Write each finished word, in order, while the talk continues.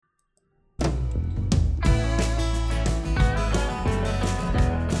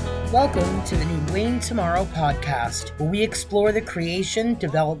Welcome to the new Wayne Tomorrow podcast, where we explore the creation,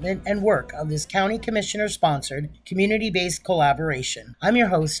 development, and work of this county commissioner-sponsored, community-based collaboration. I'm your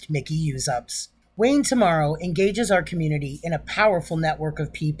host, Mikki Uzupes. Wayne Tomorrow engages our community in a powerful network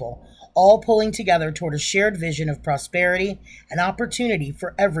of people, all pulling together toward a shared vision of prosperity and opportunity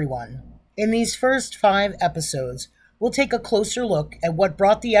for everyone. In these first 5 episodes, we'll take a closer look at what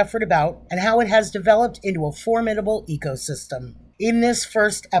brought the effort about and how it has developed into a formidable ecosystem. In this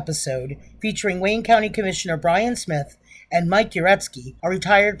first episode, featuring Wayne County Commissioner Brian Smith and Mikki Uretsky, a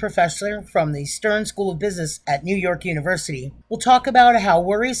retired professor from the Stern School of Business at New York University, we'll talk about how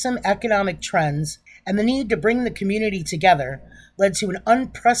worrisome economic trends and the need to bring the community together led to an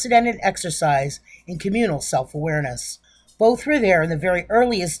unprecedented exercise in communal self-awareness. Both were there in the very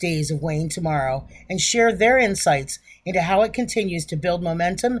earliest days of Wayne Tomorrow and shared their insights into how it continues to build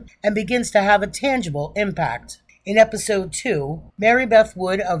momentum and begins to have a tangible impact. In Episode 2, Mary Beth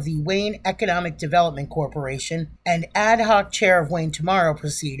Wood of the Wayne Economic Development Corporation and ad hoc chair of Wayne Tomorrow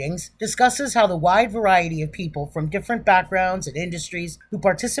proceedings discusses how the wide variety of people from different backgrounds and industries who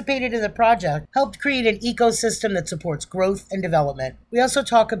participated in the project helped create an ecosystem that supports growth and development. We also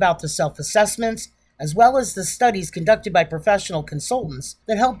talk about the self-assessments, as well as the studies conducted by professional consultants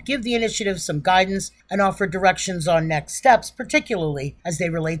that helped give the initiative some guidance and offer directions on next steps, particularly as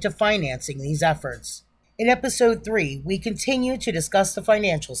they relate to financing these efforts. In Episode 3, we continue to discuss the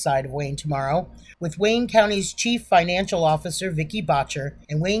financial side of Wayne Tomorrow with Wayne County's Chief Financial Officer, Vicki Botcher,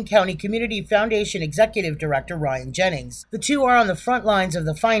 and Wayne County Community Foundation Executive Director, Ryan Jennings. The two are on the front lines of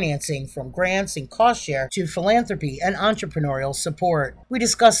the financing, from grants and cost share to philanthropy and entrepreneurial support. We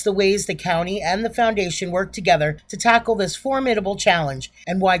discuss the ways the county and the foundation work together to tackle this formidable challenge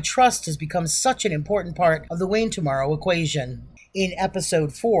and why trust has become such an important part of the Wayne Tomorrow equation. In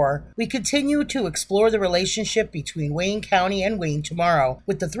Episode 4, we continue to explore the relationship between Wayne County and Wayne Tomorrow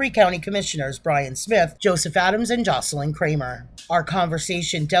with the 3 county commissioners, Brian Smith, Joseph Adams, and Jocelyn Kramer. Our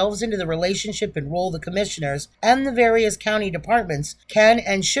conversation delves into the relationship and role the commissioners and the various county departments can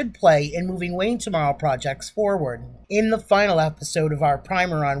and should play in moving Wayne Tomorrow projects forward. In the final episode of our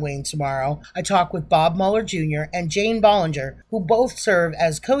primer on Wayne Tomorrow, I talk with Bob Muller Jr. and Jane Bollinger, who both serve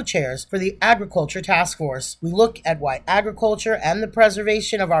as co-chairs for the Agriculture Task Force. We look at why agriculture and the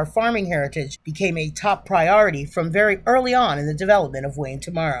preservation of our farming heritage became a top priority from very early on in the development of Wayne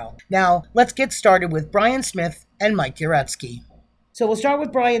Tomorrow. Now, let's get started with Brian Smith and Mikki Uretsky. So we'll start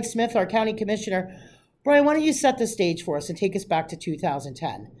with Brian Smith, our county commissioner. Brian, why don't you set the stage for us and take us back to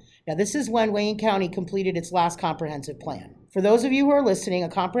 2010? Now, this is when Wayne County completed its last comprehensive plan. For those of you who are listening, a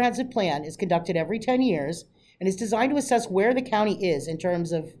comprehensive plan is conducted every 10 years and is designed to assess where the county is in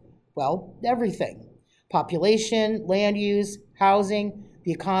terms of, well, everything. Population, land use, housing,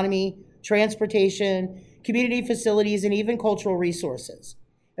 the economy, transportation, community facilities, and even cultural resources.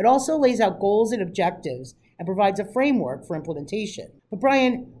 It also lays out goals and objectives and provides a framework for implementation. But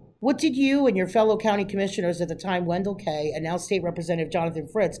Brian, what did you and your fellow county commissioners at the time, Wendell Kay, and now State Representative Jonathan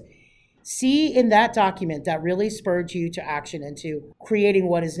Fritz, see in that document that really spurred you to action and to creating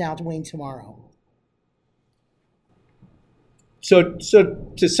what is now Wayne Tomorrow? So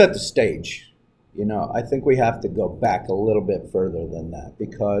to set the stage, I think we have to go back a little bit further than that,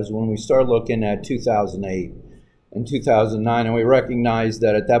 because when we start looking at 2008 and 2009, and we recognized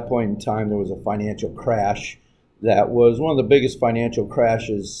that at that point in time there was a financial crash that was one of the biggest financial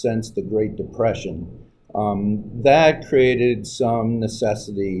crashes since the Great Depression. That created some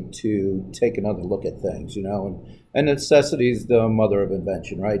necessity to take another look at things, and necessity is the mother of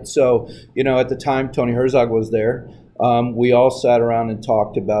invention, right? So, at the time, Tony Herzog was there. We all sat around and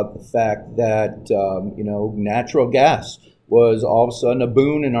talked about the fact that, natural gas was all of a sudden a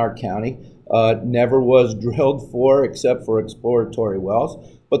boon in our county. Never was drilled for except for exploratory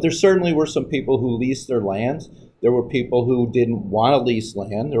wells. But there certainly were some people who leased their lands. There were people who didn't want to lease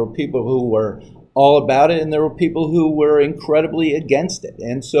land. There were people who were all about it, and there were people who were incredibly against it.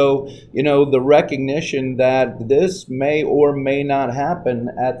 And so, the recognition that this may or may not happen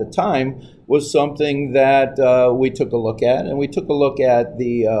at the time was something that we took a look at. And we took a look at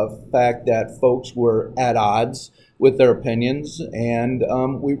the fact that folks were at odds with their opinions, and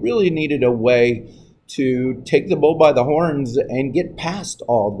we really needed a way to take the bull by the horns and get past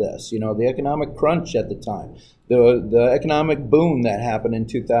all this. The economic crunch at the time, the economic boom that happened in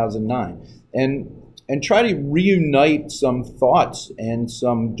 2009, and try to reunite some thoughts and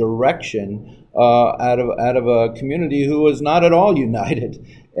some direction out of a community who was not at all united.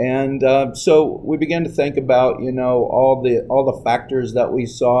 And so we began to think about all the factors that we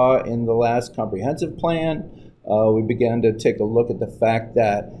saw in the last comprehensive plan. We began to take a look at the fact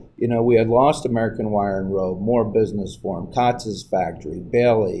that we had lost American Wire and Rope, More Business Form, Katz's Factory,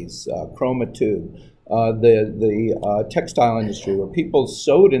 Bailey's, Chroma Tube, the textile industry where people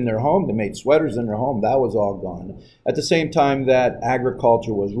sewed in their home, they made sweaters in their home, that was all gone. At the same time that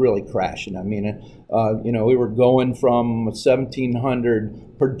agriculture was really crashing. I mean, we were going from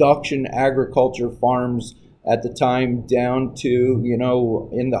 1,700 production agriculture farms at the time down to,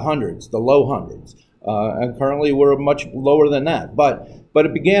 in the hundreds, the low hundreds. And currently we're much lower than that. But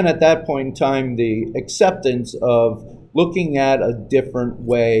it began at that point in time, the acceptance of looking at a different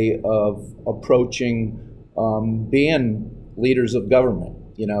way of approaching being leaders of government.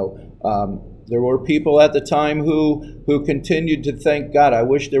 There were people at the time who continued to think, God, I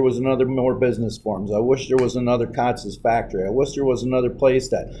wish there was another More Business Forms. I wish there was another Katz's Factory. I wish there was another place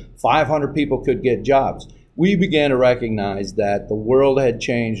that 500 people could get jobs. We began to recognize that the world had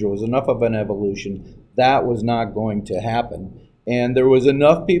changed. There was enough of an evolution. That was not going to happen. And there was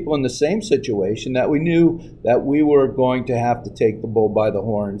enough people in the same situation that we knew that we were going to have to take the bull by the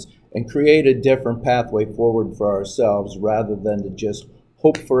horns and create a different pathway forward for ourselves rather than to just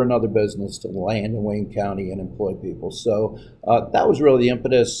hope for another business to land in Wayne County and employ people. So that was really the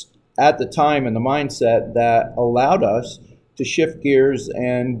impetus at the time and the mindset that allowed us to shift gears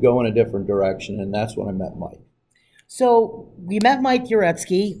and go in a different direction. And that's when I met Mike. So we met Mike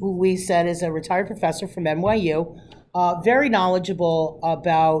Uretsky, who we said is a retired professor from NYU, very knowledgeable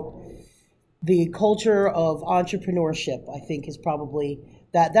about the culture of entrepreneurship. I think is probably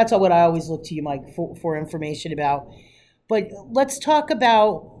that's what I always look to you, Mike, for information about. But let's talk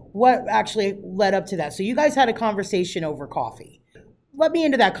about what actually led up to that. So you guys had a conversation over coffee. Let me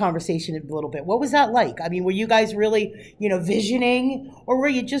into that conversation a little bit. What was that like? I mean, were you guys really, visioning, or were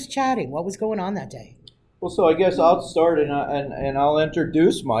you just chatting? What was going on that day? Well, so I guess I'll start and I'll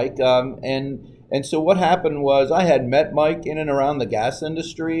introduce Mike. And so what happened was I had met Mike in and around the gas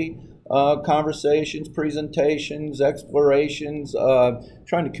industry, conversations, presentations, explorations,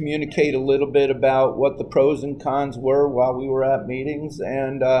 trying to communicate a little bit about what the pros and cons were while we were at meetings.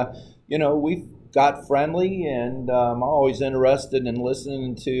 And, we got friendly, and I'm always interested in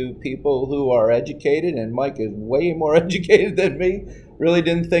listening to people who are educated, and Mike is way more educated than me. Really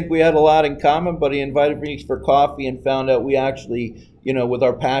didn't think we had a lot in common, but he invited me for coffee and found out we actually, with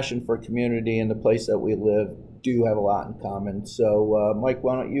our passion for community and the place that we live, do have a lot in common. So, Mike,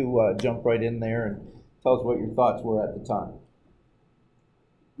 why don't you jump right in there and tell us what your thoughts were at the time.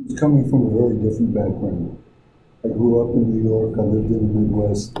 It's coming from a very different background. I grew up in New York. I lived in the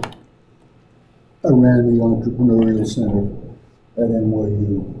Midwest. I ran the Entrepreneurial Center at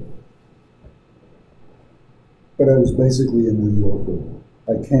NYU. But I was basically a New Yorker.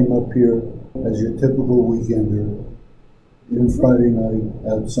 I came up here as your typical weekender, in Friday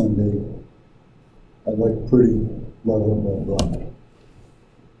night, out Sunday. I like pretty, blah, blah, blah, blah.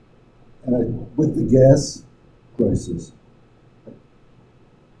 And with the gas crisis,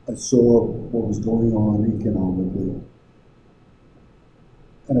 I saw what was going on economically.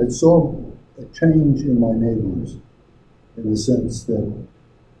 And I saw a change in my neighbors, in the sense that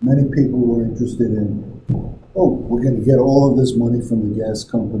many people were interested in, we're going to get all of this money from the gas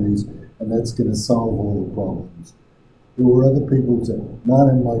companies, and that's going to solve all the problems. There were other people who said, not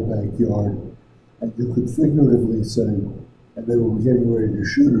in my backyard, and you could figuratively say, and they were getting ready to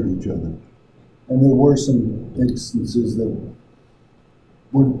shoot at each other. And there were some instances that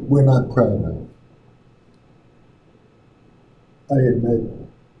we're not proud of. I had met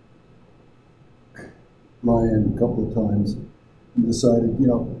Ryan a couple of times and decided,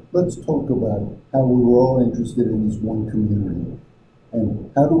 let's talk about how we were all interested in this one community. And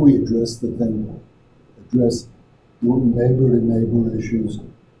how do we address neighbor-to-neighbor issues,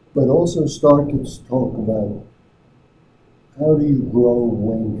 but also start to talk about how do you grow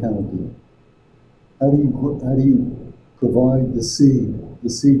Wayne County? How do you provide the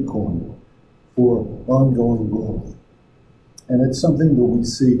seed corn for ongoing growth? And it's something that we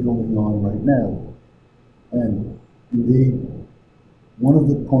see going on right now. And indeed, one of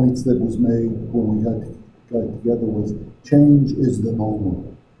the points that was made when we got together was change is the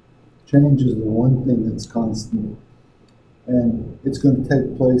normal. Change is the one thing that's constant. And it's going to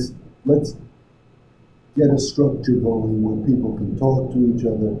take place. Let's get a structure going where people can talk to each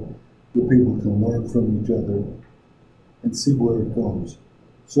other, where people can learn from each other, and see where it goes.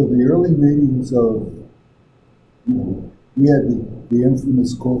 So the early meetings of, we had the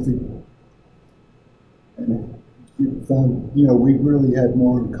infamous coffee, and it found, we really had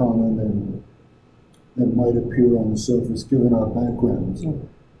more in common than might appear on the surface, given our backgrounds.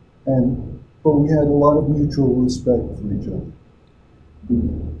 But we had a lot of mutual respect for each other.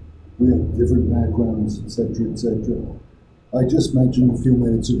 We had different backgrounds, et cetera, I just mentioned a few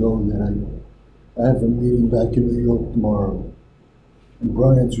minutes ago that I have a meeting back in New York tomorrow. And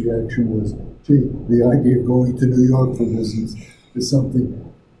Brian's reaction was, gee, the idea of going to New York for business is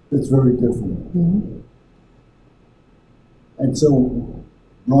something that's very different. Mm-hmm. And so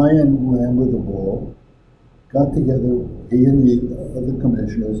Brian ran with the ball, got together, he and the other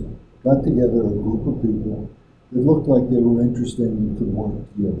commissioners got together a group of people that looked like they were interested and could work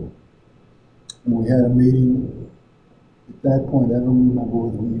together. And we had a meeting. At that point, I don't remember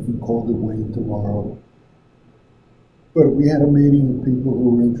whether we even called it Wait Tomorrow. But we had a meeting of people who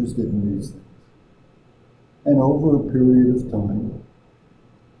were interested in these things. And over a period of time,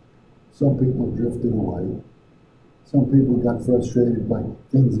 some people drifted away. Some people got frustrated by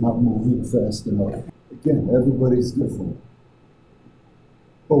things not moving fast enough. Again, everybody's different.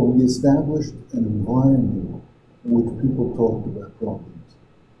 But we established an environment in which people talked about problems.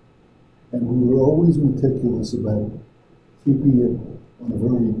 And we were always meticulous about keeping it on a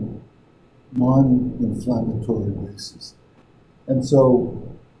very non-inflammatory basis. And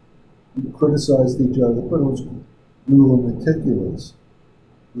so we criticized each other, but we were meticulous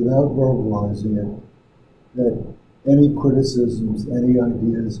without verbalizing it, that any criticisms, any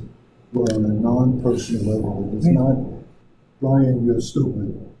ideas were on a non-personal level. It was not, Brian, you're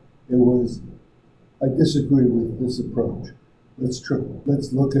stupid. It was, I disagree with this approach. Let's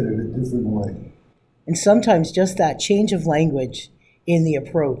look at it a different way. And sometimes just that change of language in the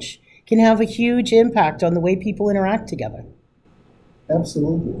approach can have a huge impact on the way people interact together.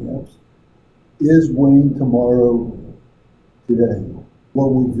 Absolutely. Is Wayne tomorrow today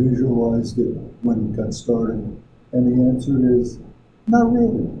what we visualized it when it got started? And the answer is not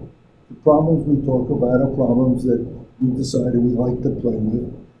really. The problems we talk about are problems that we decided we like to play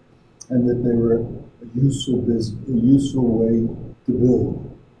with, and that they were a useful way to build.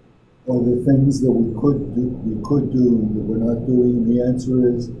 Or the things that we could do that we're not doing. And the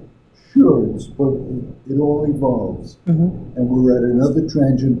answer is sure, but it all evolves. Mm-hmm. And we're at another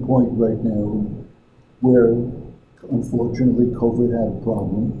transient point right now where, unfortunately, COVID had a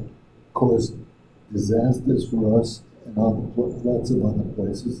problem, caused disasters for us and lots of other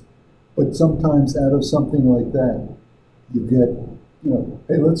places. But sometimes out of something like that, you get,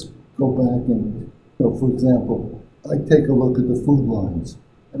 hey, let's go back and, for example, I take a look at the food lines,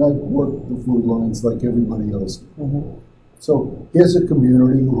 and I've worked the food lines like everybody else. Mm-hmm. So here's a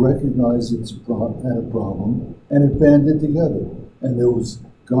community who recognized had a problem, and it banded together. And there was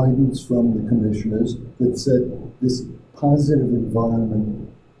guidance from the commissioners that said this positive environment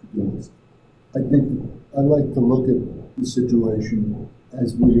to do this. I think I like to look at the situation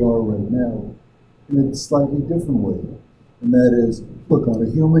as we are right now in a slightly different way. And that is, look, on a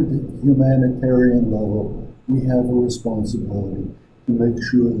humanitarian level, we have a responsibility to make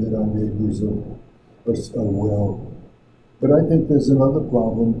sure that our neighbors are well. But I think there's another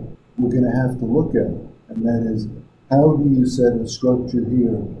problem we're going to have to look at, and that is, how do you set a structure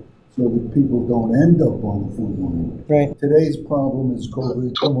here so that people don't end up on the food line? Right. Today's problem is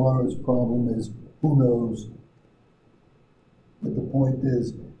COVID. Tomorrow's problem is who knows. But the point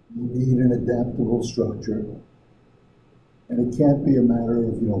is, you need an adaptable structure. And it can't be a matter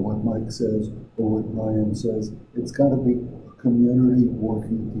of, what Mike says or what Brian says. It's got to be a community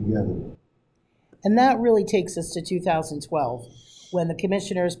working together. And that really takes us to 2012, when the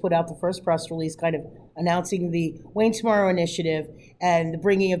commissioners put out the first press release kind of announcing the Wayne Tomorrow initiative and the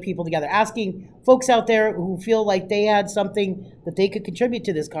bringing of people together, asking folks out there who feel like they had something that they could contribute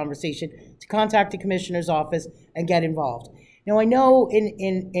to this conversation to contact the commissioner's office and get involved. Now, I know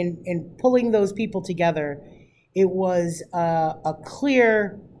in pulling those people together, it was a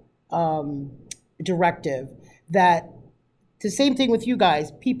clear directive that the same thing with you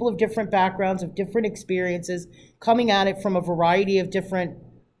guys, people of different backgrounds, of different experiences, coming at it from a variety of different,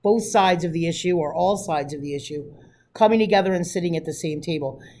 both sides of the issue or all sides of the issue, coming together and sitting at the same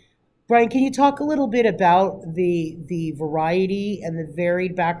table. Brian, can you talk a little bit about the variety and the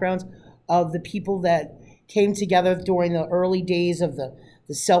varied backgrounds of the people that came together during the early days of the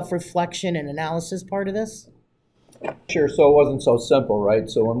self-reflection and analysis part of this? Sure. So it wasn't so simple, right?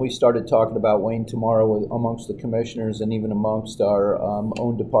 So when we started talking about Wayne Tomorrow amongst the commissioners and even amongst our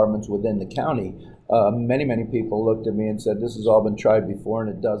own departments within the county, many people looked at me and said, this has all been tried before and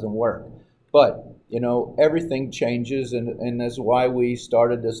it doesn't work. But, everything changes, and that's why we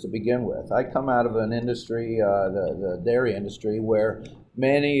started this to begin with. I come out of an industry, the dairy industry, where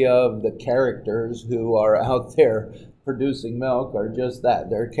many of the characters who are out there producing milk are just that.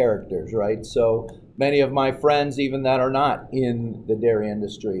 They're characters, right? So many of my friends, even that are not in the dairy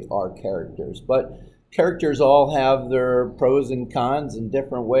industry, are characters. But characters all have their pros and cons and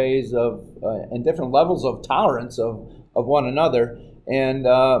different ways of, and different levels of tolerance of of one another. And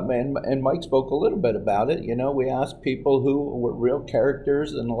Mike spoke a little bit about it. We asked people who were real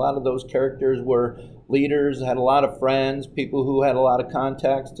characters, and a lot of those characters were leaders, had a lot of friends, people who had a lot of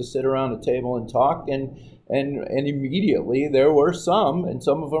contacts to sit around a table and talk. And immediately there were some, and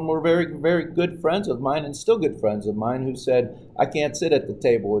some of them were very, very good friends of mine and still good friends of mine, who said, I can't sit at the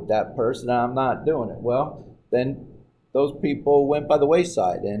table with that person, I'm not doing it. Well, then those people went by the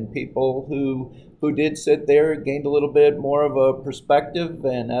wayside, and people who did sit there gained a little bit more of a perspective.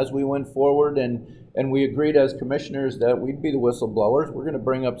 And as we went forward and we agreed as commissioners that we'd be the whistleblowers, we're going to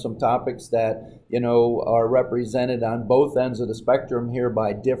bring up some topics that, are represented on both ends of the spectrum here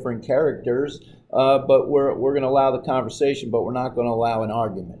by different characters. But we're going to allow the conversation, but we're not going to allow an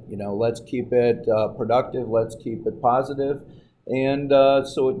argument. Let's keep it productive. Let's keep it positive. And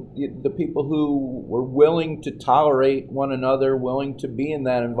so the people who were willing to tolerate one another, willing to be in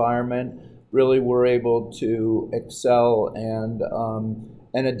that environment, really were able to excel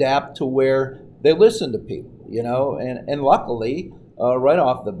and adapt to where they listen to people. And luckily, right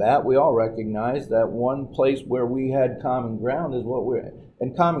off the bat, we all recognize that one place where we had common ground is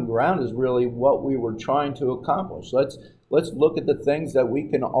common ground is really what we were trying to accomplish. Let's look at the things that we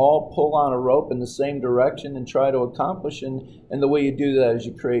can all pull on a rope in the same direction and try to accomplish. And the way you do that is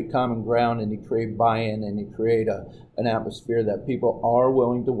you create common ground, and you create buy-in, and you create an atmosphere that people are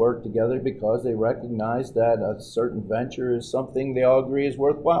willing to work together because they recognize that a certain venture is something they all agree is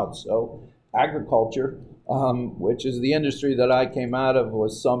worthwhile. So agriculture, which is the industry that I came out of,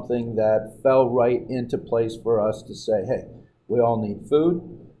 was something that fell right into place for us to say, hey, we all need food,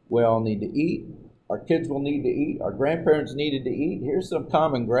 we all need to eat, our kids will need to eat, our grandparents needed to eat. Here's some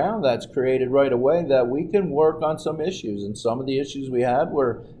common ground that's created right away that we can work on some issues. And some of the issues we had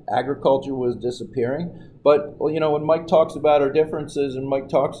were agriculture was disappearing. But, when Mike talks about our differences, and Mike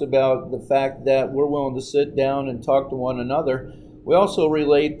talks about the fact that we're willing to sit down and talk to one another, we also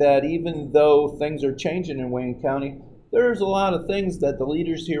relate that even though things are changing in Wayne County, there's a lot of things that the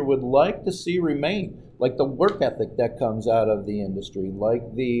leaders here would like to see remain, like the work ethic that comes out of the industry, like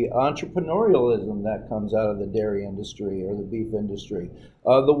the entrepreneurialism that comes out of the dairy industry or the beef industry,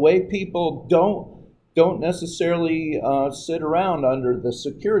 the way people don't necessarily sit around under the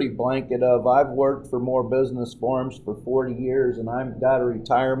security blanket of, I've worked for more business firms for 40 years and I've got a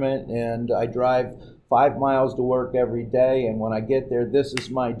retirement and I drive 5 miles to work every day, and when I get there, this is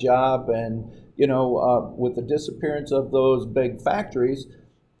my job. And with the disappearance of those big factories,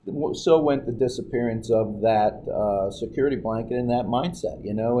 so went the disappearance of that security blanket and that mindset.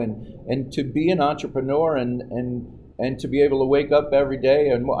 And to be an entrepreneur and to be able to wake up every day,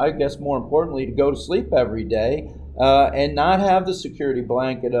 and I guess more importantly, to go to sleep every day, and not have the security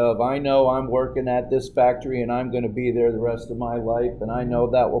blanket of, I know I'm working at this factory and I'm going to be there the rest of my life, and I know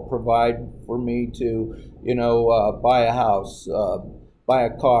that will provide for me to, buy a house, buy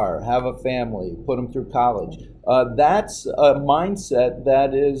a car, have a family, put them through college. That's a mindset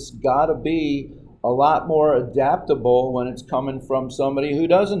that is got to be a lot more adaptable when it's coming from somebody who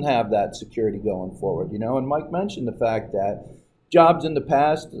doesn't have that security going forward. And Mike mentioned the fact that jobs in the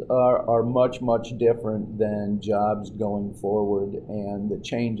past are much, much different than jobs going forward, and the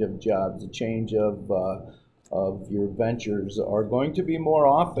change of jobs, the change of your ventures are going to be more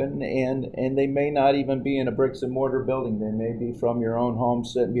often, and they may not even be in a bricks and mortar building. They may be from your own home,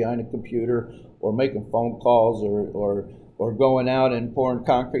 sitting behind a computer, or making phone calls, or going out and pouring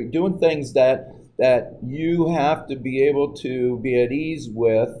concrete, doing things that you have to be able to be at ease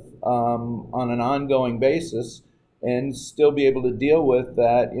with on an ongoing basis, and still be able to deal with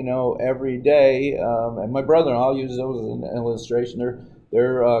that, every day. And my brother-in-law, I'll use those as an illustration.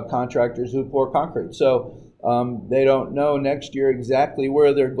 They're contractors who pour concrete. So they don't know next year exactly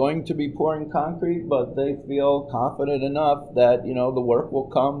where they're going to be pouring concrete, but they feel confident enough that, the work will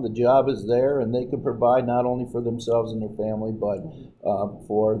come, the job is there, and they can provide not only for themselves and their family, but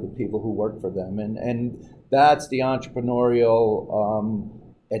for the people who work for them. And that's the entrepreneurial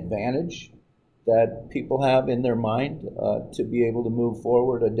advantage that people have in their mind to be able to move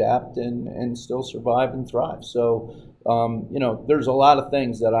forward, adapt, and still survive and thrive. So, there's a lot of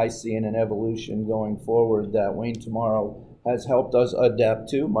things that I see in an evolution going forward that Wayne Tomorrow has helped us adapt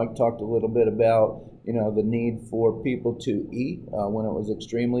to. Mike talked a little bit about, the need for people to eat. When it was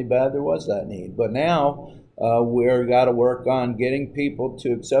extremely bad, there was that need. But now we're got to work on getting people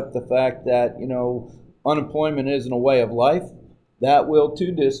to accept the fact that, unemployment isn't a way of life. That will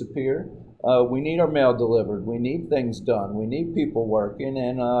too disappear. We need our mail delivered. We need things done. We need people working.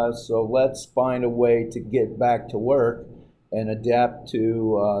 And so let's find a way to get back to work and adapt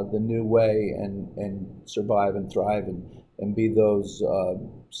to the new way and survive and thrive and be those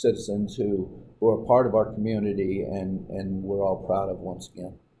citizens who who are part of our community and we're all proud of once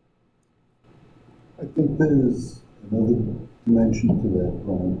again. I think there's another dimension to that,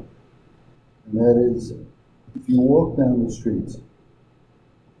 Brian, and that is if you walk down the streets,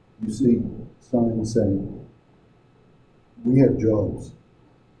 you see signs saying, "We have jobs."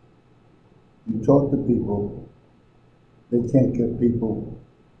 You talk to people, they can't get people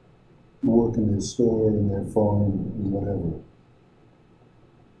to work in their store, in their farm, and whatever.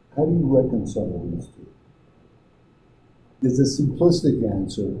 How do you reconcile these two? There's a simplistic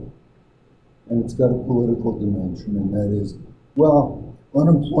answer, and it's got a political dimension, and that is, well,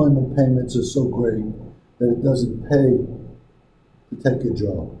 unemployment payments are so great that it doesn't pay to take a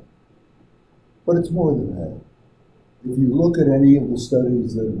job. But it's more than that. If you look at any of the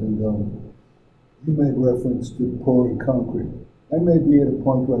studies that have been done, you made reference to pouring concrete. I may be at a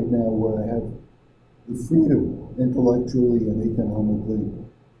point right now where I have the freedom, intellectually and economically,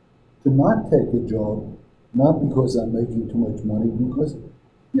 to not take a job, not because I'm making too much money, because,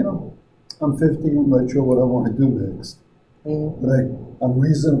 I'm 50, I'm not sure what I want to do next. But I'm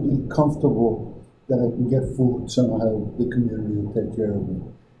reasonably comfortable that I can get food somehow, the community will take care of me.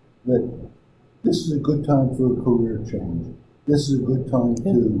 That this is a good time for a career change. This is a good time to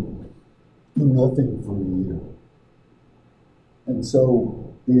do nothing for a year. And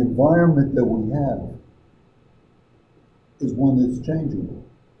so the environment that we have is one that's changing.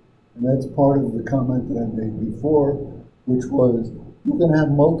 And that's part of the comment that I made before, which was, you're going to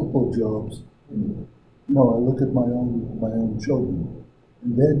have multiple jobs. I look at my own children,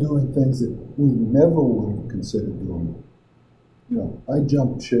 and they're doing things that we never would have considered doing. I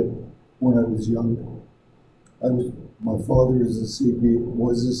jumped ship when I was young. My father was a CPA.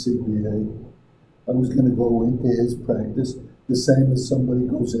 I was going to go into his practice, the same as somebody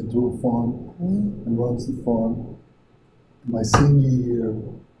goes into a farm and runs the farm. My senior year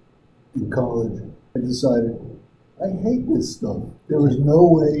in college, I decided, I hate this stuff. There is no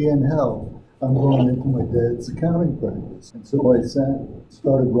way in hell I'm going into my dad's accounting practice. And so I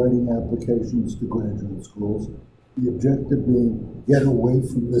started writing applications to graduate schools, the objective being, get away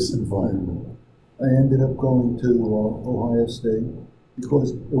from this environment. I ended up going to Ohio State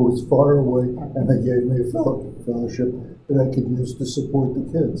because it was far away, and they gave me a fellowship that I could use to support the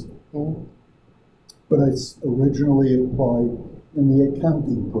kids. But I originally applied in the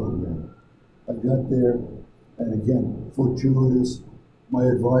accounting program. I got there, and again, fortuitous. My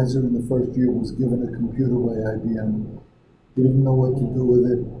advisor in the first year was given a computer by IBM. He didn't know what to do with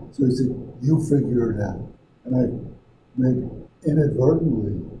it, so he said, "You figure it out." And I made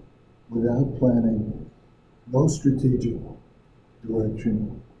inadvertently, without planning, no strategic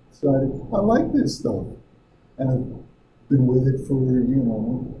direction, decided, I like this stuff. And I've been with it for,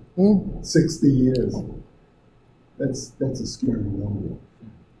 60 years. That's a scary number.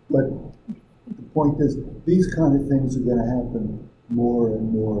 But the point is, these kind of things are going to happen more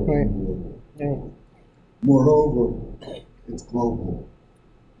and more and more. Right. Moreover, it's global.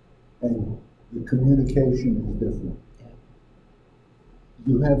 And the communication is different.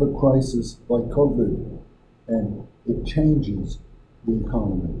 You have a crisis like COVID, and it changes the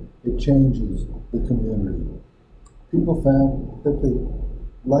economy. It changes the community. People found that they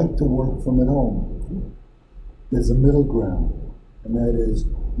like to work from at home. There's a middle ground, and that is,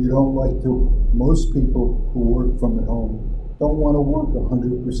 most people who work from at home don't want to work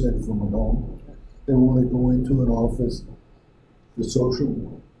 100% from at home. They want to go into an office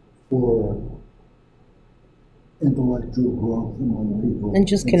for intellectual growth among people. And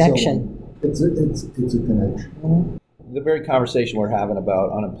just connection. So it's a connection. The very conversation we're having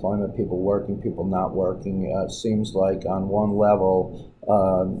about unemployment, people working, people not working, seems like on one level,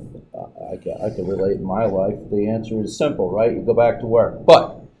 I can relate in my life. The answer is simple, right? You go back to work.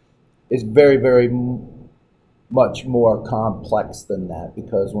 But it's very, very much more complex than that,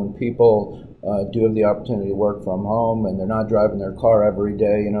 because when people do have the opportunity to work from home and they're not driving their car every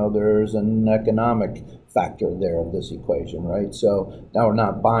day, there's an economic factor there of this equation, right? So now we're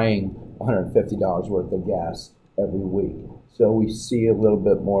not buying $150 worth of gas every week. So we see a little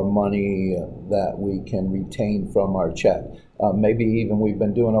bit more money that we can retain from our check. Maybe even we've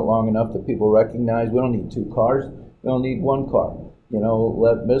been doing it long enough that people recognize we don't need 2 cars, we don't need 1 car.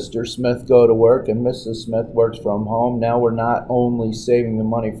 Let Mr. Smith go to work and Mrs. Smith works from home. Now we're not only saving the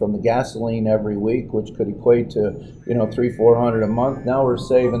money from the gasoline every week, which could equate to, $300-400 a month. Now we're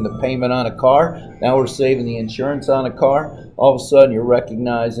saving the payment on a car. Now we're saving the insurance on a car. All of a sudden you're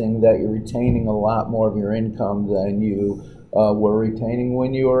recognizing that you're retaining a lot more of your income than you were retaining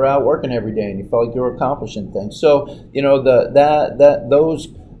when you were out working every day and you felt like you were accomplishing things. So, those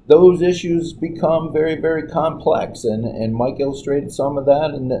those issues become very, very complex, and Mike illustrated some of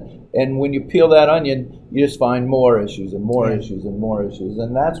that, and when you peel that onion, you just find more issues and more issues and more issues,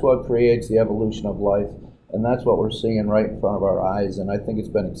 and that's what creates the evolution of life, and that's what we're seeing right in front of our eyes, and I think it's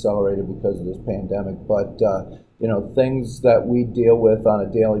been accelerated because of this pandemic, but things that we deal with on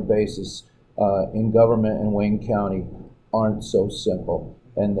a daily basis in government in Wayne County aren't so simple,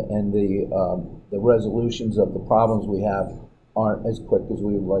 and the resolutions of the problems we have aren't as quick as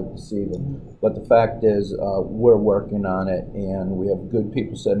we would like to see them. But the fact is, we're working on it, and we have good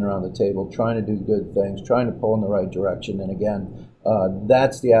people sitting around the table trying to do good things, trying to pull in the right direction. And again,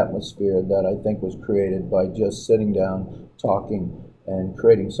 that's the atmosphere that I think was created by just sitting down, talking, and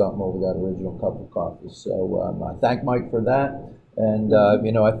creating something over that original cup of coffee. So I thank Mike for that. And,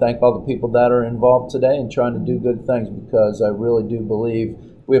 I thank all the people that are involved today in trying to do good things, because I really do believe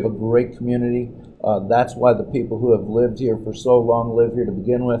we have a great community. That's why the people who have lived here for so long live here to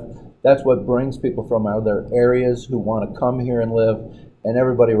begin with. That's what brings people from other areas who want to come here and live. And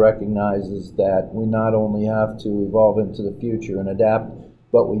everybody recognizes that we not only have to evolve into the future and adapt,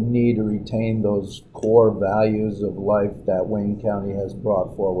 but we need to retain those core values of life that Wayne County has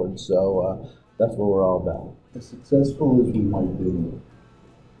brought forward. So that's what we're all about. As successful as we might be,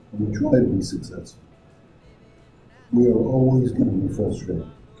 we try to be successful, we are always going to be frustrated.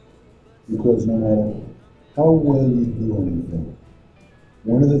 Because no matter how well you do anything,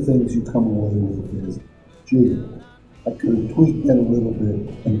 one of the things you come away with is, gee, I could have tweaked that a little bit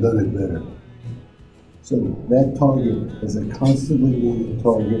and done it better. So that target is a constantly moving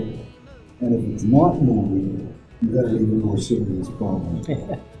target, and if it's not moving, you've got an even more serious problem.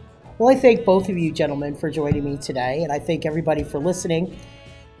 Well, I thank both of you gentlemen for joining me today, and I thank everybody for listening.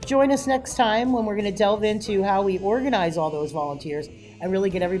 Join us next time when we're going to delve into how we organize all those volunteers and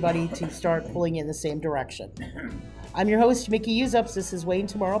really get everybody to start pulling in the same direction. I'm your host, Mikki Uzupes. This is Wayne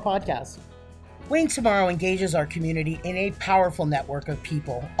Tomorrow Podcast. Wayne Tomorrow engages our community in a powerful network of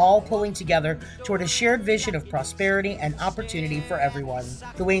people, all pulling together toward a shared vision of prosperity and opportunity for everyone.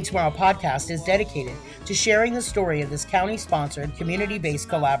 The Wayne Tomorrow Podcast is dedicated to sharing the story of this county-sponsored, community-based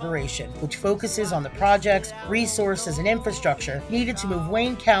collaboration, which focuses on the projects, resources, and infrastructure needed to move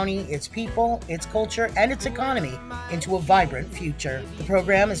Wayne County, its people, its culture, and its economy into a vibrant future. The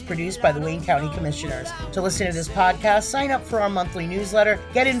program is produced by the Wayne County Commissioners. To listen to this podcast, sign up for our monthly newsletter,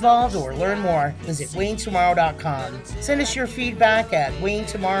 get involved, or learn more. Visit WayneTomorrow.com. Send us your feedback at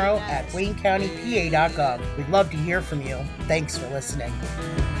WayneTomorrow@WayneCountyPA.gov. We'd love to hear from you. Thanks for listening.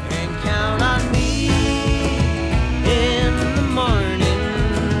 And count on me in the morning.